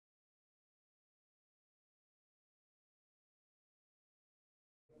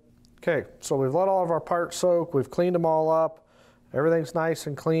Okay, so we've let all of our parts soak, we've cleaned them all up, everything's nice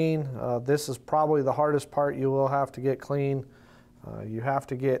and clean. This is probably the hardest part you will have to get clean. You have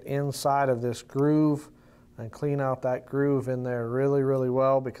to get inside of this groove and clean out that groove in there really, really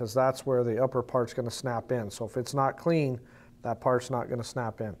well, because that's where the upper part's going to snap in. So if it's not clean, that part's not going to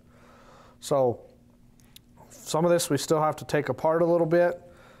snap in. So some of this we still have to take apart a little bit.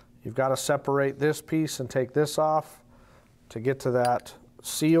 You've got to separate this piece and take this off to get to that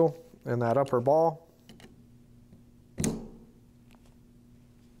seal in that upper ball.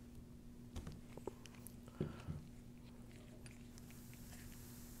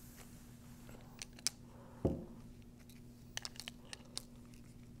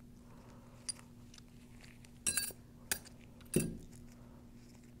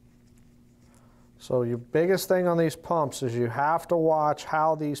 So your biggest thing on these pumps is you have to watch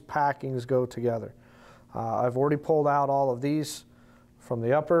how these packings go together. I've already pulled out all of these from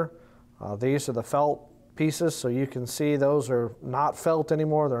the upper. These are the felt pieces, so you can see those are not felt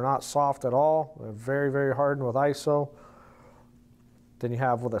anymore. They're not soft at all. They're very, very hardened with ISO. Then you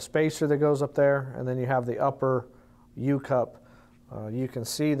have with a spacer that goes up there, and then you have the upper U-cup. You can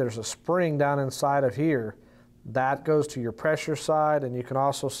see there's a spring down inside of here. That goes to your pressure side, and you can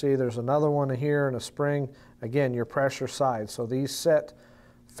also see there's another one here and a spring, again, your pressure side. So these sit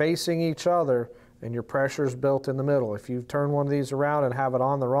facing each other, and your pressure is built in the middle. If you turn one of these around and have it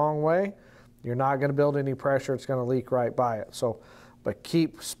on the wrong way, you're not going to build any pressure. It's going to leak right by it. So, but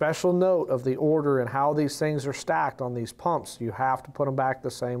keep special note of the order and how these things are stacked on these pumps. You have to put them back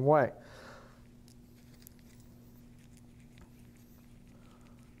the same way.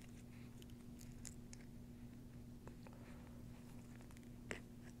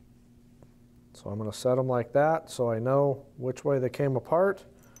 So I'm going to set them like that so I know which way they came apart.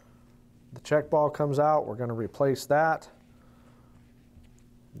 The check ball comes out, we're going to replace that.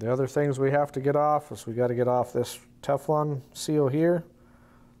 The other things we have to get off is we got to get off this Teflon seal here.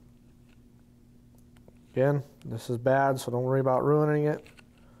 Again, this is bad, so don't worry about ruining it.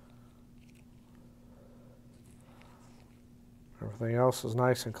 Everything else is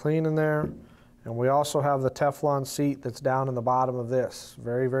nice and clean in there. And we also have the Teflon seat that's down in the bottom of this.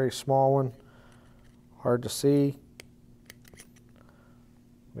 Very, very small one. Hard to see.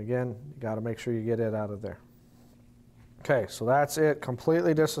 Again, you got to make sure you get it out of there. Okay, so that's it.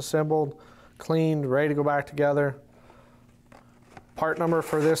 Completely disassembled, cleaned, ready to go back together. Part number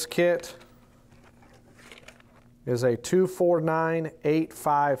for this kit is a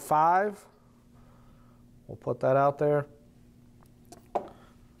 249855. We'll put that out there.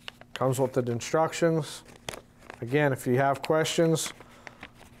 Comes with the instructions. Again, if you have questions,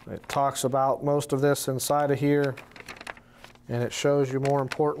 it talks about most of this inside of here. And it shows you, more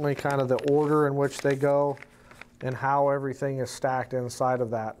importantly, kind of the order in which they go and how everything is stacked inside of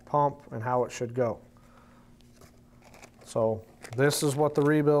that pump and how it should go. So this is what the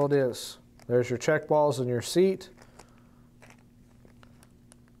rebuild is. There's your check balls and your seat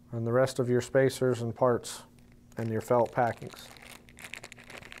and the rest of your spacers and parts and your felt packings.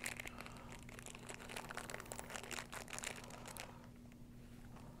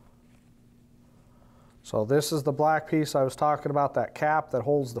 So this is the black piece I was talking about, that cap that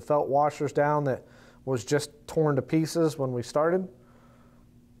holds the felt washers down that was just torn to pieces when we started.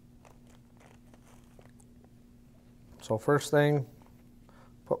 So first thing,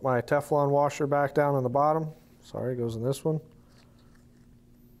 put my Teflon washer back down in the bottom. Sorry, it goes in this one.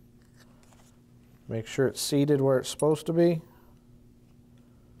 Make sure it's seated where it's supposed to be.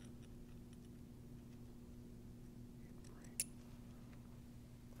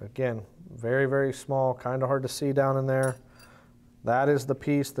 Again, very, very small, kind of hard to see down in there. That is the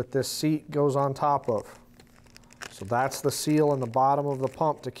piece that this seat goes on top of. So that's the seal in the bottom of the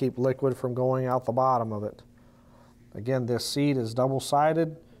pump to keep liquid from going out the bottom of it. Again, this seat is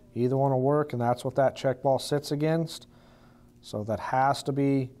double-sided. Either one will work, and that's what that check ball sits against. So that has to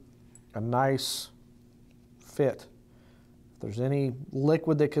be a nice fit. If there's any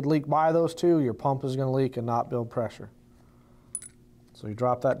liquid that could leak by those two, your pump is going to leak and not build pressure. So you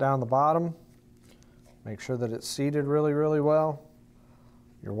drop that down the bottom. Make sure that it's seated really, really well.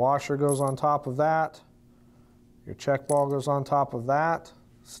 Your washer goes on top of that. Your check ball goes on top of that,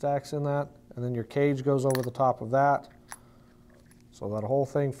 stacks in that, and then your cage goes over the top of that. So that whole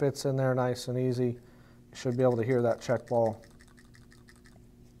thing fits in there nice and easy. You should be able to hear that check ball.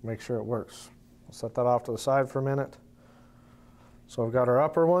 Make sure it works. We'll set that off to the side for a minute. So we've got our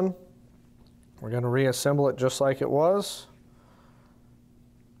upper one. We're going to reassemble it just like it was.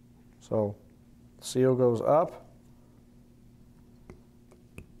 So the seal goes up.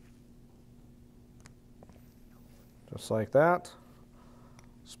 Just like that.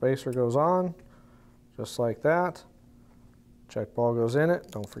 Spacer goes on, just like that. Check ball goes in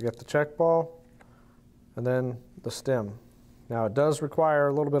it, don't forget the check ball. And then the stem. Now it does require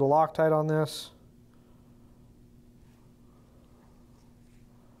a little bit of Loctite on this.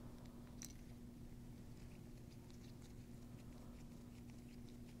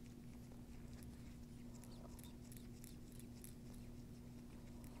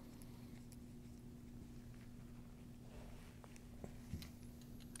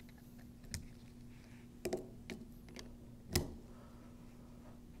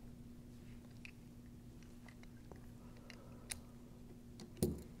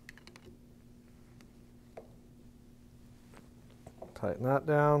 Tighten that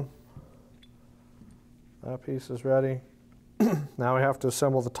down. That piece is ready. Now we have to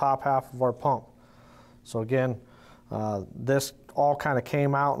assemble the top half of our pump. So again, this all kind of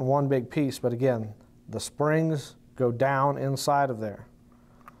came out in one big piece, but again, the springs go down inside of there.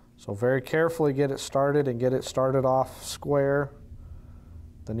 So very carefully get it started and get it started off square.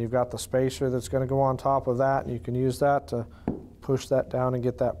 Then you've got the spacer that's going to go on top of that, and you can use that to push that down and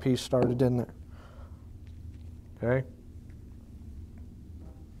get that piece started in there. Okay?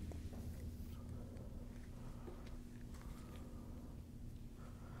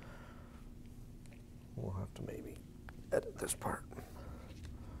 We'll have to maybe edit this part.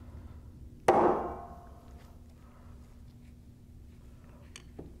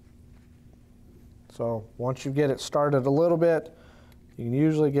 So once you get it started a little bit, you can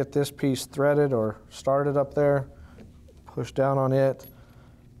usually get this piece threaded or started up there, push down on it.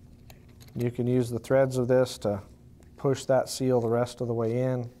 You can use the threads of this to push that seal the rest of the way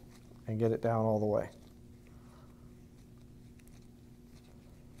in and get it down all the way.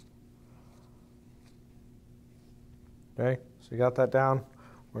 Okay, so you got that down.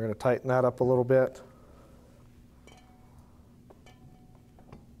 We're going to tighten that up a little bit.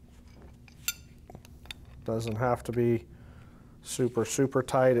 Doesn't have to be super, super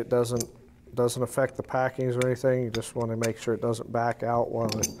tight. It doesn't affect the packings or anything. You just want to make sure it doesn't back out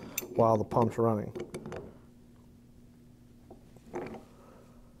while the pump's running.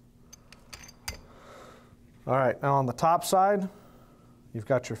 All right, now on the top side, you've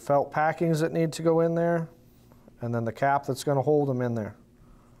got your felt packings that need to go in there, and then the cap that's going to hold them in there.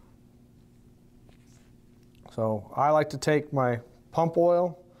 So I like to take my pump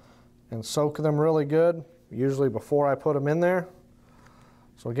oil and soak them really good, usually before I put them in there.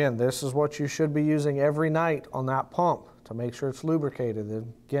 So again, this is what you should be using every night on that pump to make sure it's lubricated.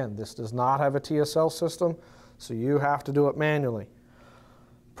 And again, this does not have a TSL system, so you have to do it manually.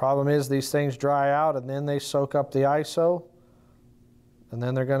 Problem is these things dry out and then they soak up the ISO, and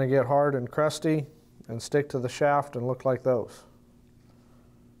then they're going to get hard and crusty and stick to the shaft and look like those.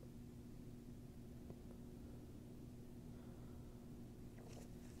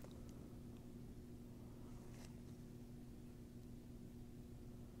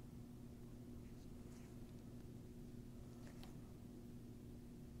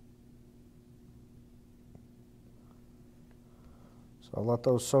 So I'll let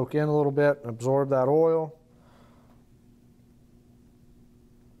those soak in a little bit and absorb that oil.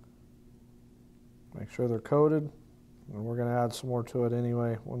 Make sure they're coated, and we're going to add some more to it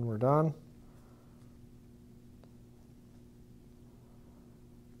anyway when we're done.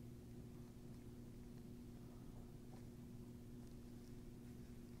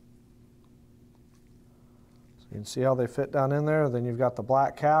 So you can see how they fit down in there. Then you've got the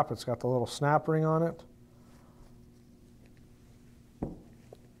black cap. It's got the little snap ring on it.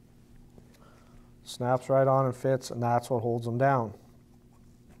 Snaps right on and fits, and that's what holds them down.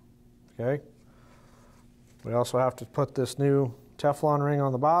 Okay? We also have to put this new Teflon ring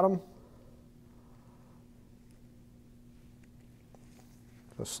on the bottom.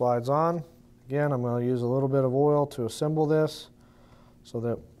 Just slides on. Again, I'm going to use a little bit of oil to assemble this so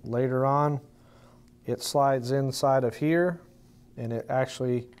that later on it slides inside of here and it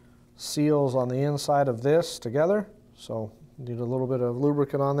actually seals on the inside of this together. So need a little bit of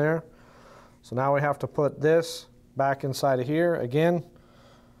lubricant on there. So now we have to put this back inside of here again.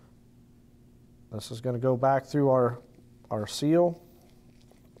 This is going to go back through our seal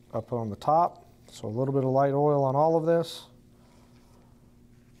up on the top. So a little bit of light oil on all of this.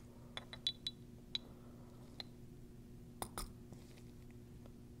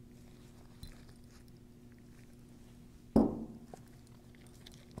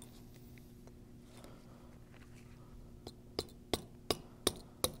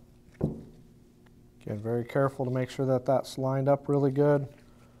 Again, very careful to make sure that that's lined up really good.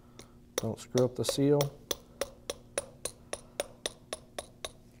 Don't screw up the seal.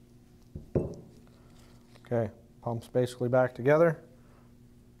 Okay, pump's basically back together.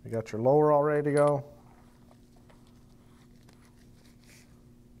 You got your lower all ready to go.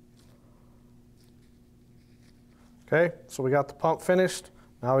 Okay, so we got the pump finished.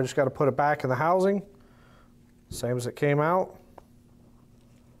 Now we just got to put it back in the housing, same as it came out.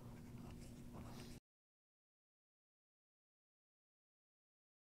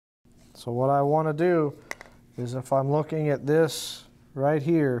 So what I want to do is, if I'm looking at this right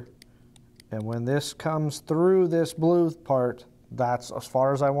here, and when this comes through this blue part, that's as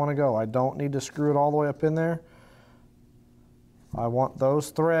far as I want to go. I don't need to screw it all the way up in there. I want those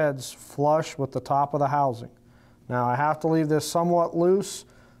threads flush with the top of the housing. Now I have to leave this somewhat loose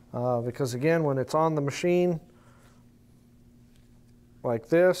because again, when it's on the machine like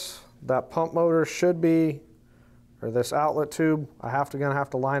this, that pump motor should be, or this outlet tube, gonna have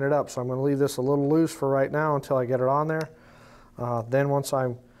to line it up. So I'm gonna leave this a little loose for right now until I get it on there. Then once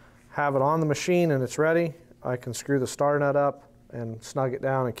I have it on the machine and it's ready, I can screw the star nut up and snug it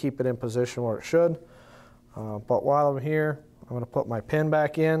down and keep it in position where it should. But while I'm here, I'm gonna put my pin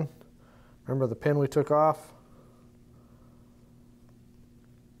back in. Remember the pin we took off?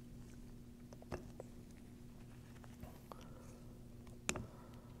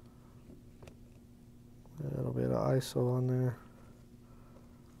 A little bit of ISO on there.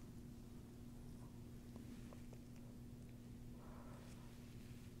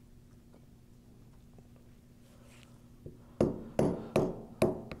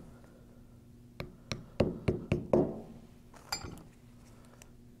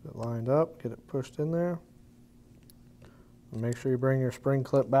 Get it lined up, get it pushed in there. And make sure you bring your spring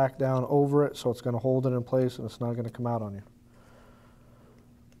clip back down over it so it's going to hold it in place and it's not going to come out on you.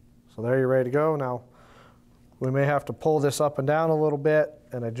 So there you're ready to go. Now we may have to pull this up and down a little bit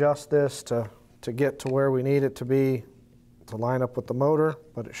and adjust this to get to where we need it to be to line up with the motor,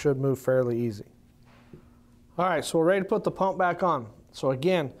 but it should move fairly easy. All right, so we're ready to put the pump back on. So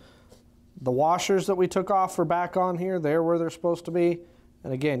again, the washers that we took off are back on here. They're where they're supposed to be.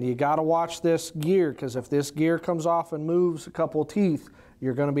 And again, you got to watch this gear, because if this gear comes off and moves a couple of teeth,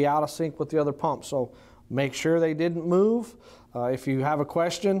 you're going to be out of sync with the other pump. So make sure they didn't move. If you have a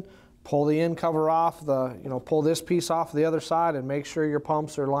question, pull the end cover off, pull this piece off the other side and make sure your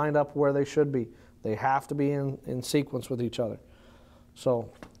pumps are lined up where they should be. They have to be in sequence with each other.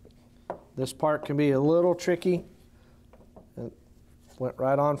 So this part can be a little tricky. It went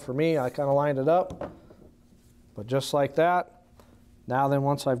right on for me. I kind of lined it up, but just like that. Now then,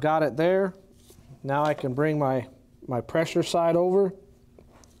 once I've got it there, now I can bring my pressure side over.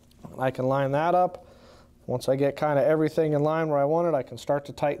 I can line that up. Once I get kind of everything in line where I want it, I can start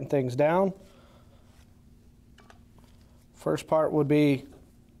to tighten things down. First part would be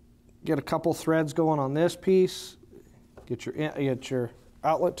get a couple threads going on this piece, get your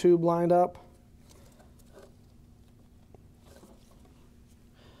outlet tube lined up.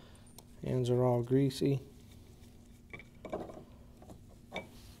 Hands are all greasy.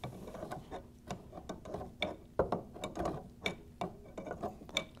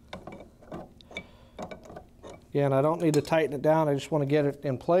 Again, I don't need to tighten it down, I just want to get it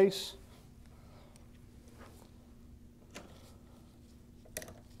in place.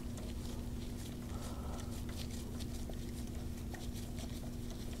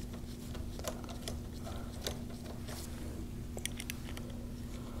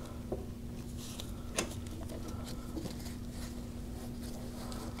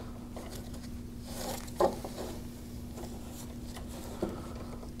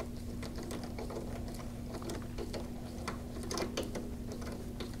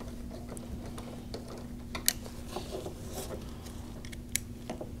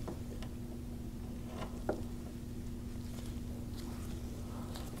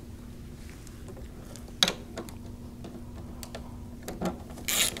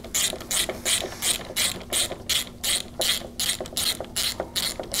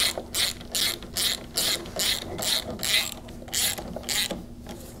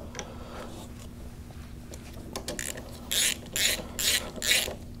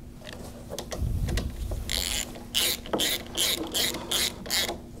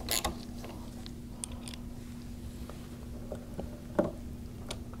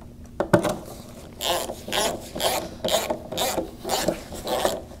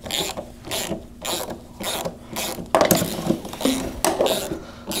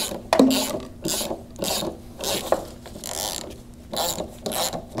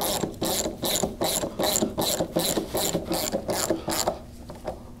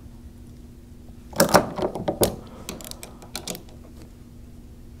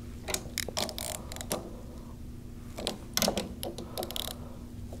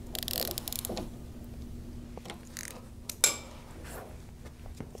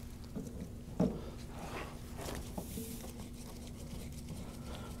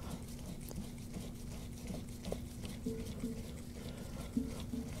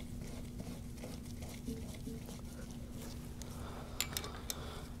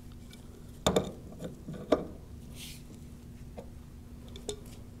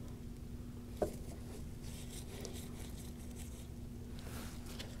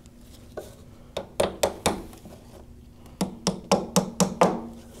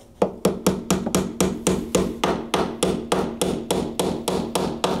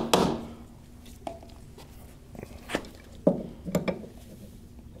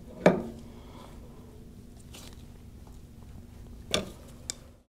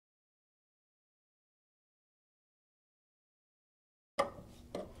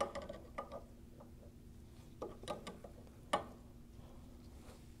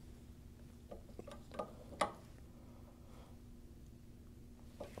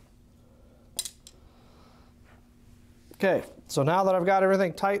 Okay, so now that I've got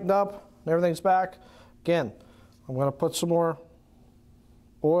everything tightened up and everything's back, again, I'm going to put some more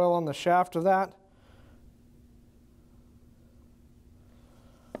oil on the shaft of that.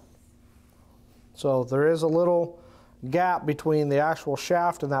 So there is a little gap between the actual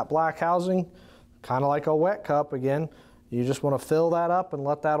shaft and that black housing, kind of like a wet cup again. You just want to fill that up and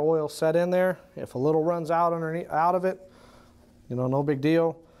let that oil set in there. If a little runs out of it, you know, no big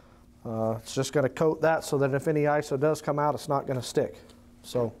deal. It's just going to coat that so that if any ISO does come out, it's not going to stick.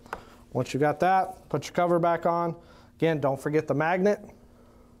 So once you got that, put your cover back on. Again, don't forget the magnet.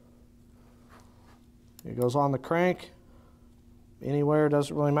 It goes on the crank. Anywhere,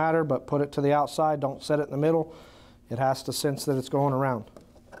 doesn't really matter, but put it to the outside. Don't set it in the middle. It has to sense that it's going around.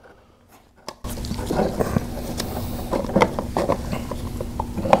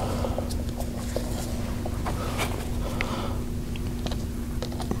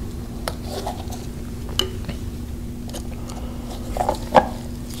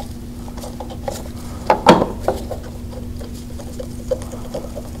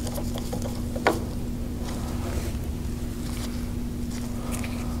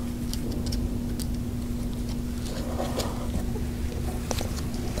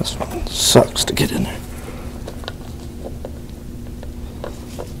 This one sucks to get in there.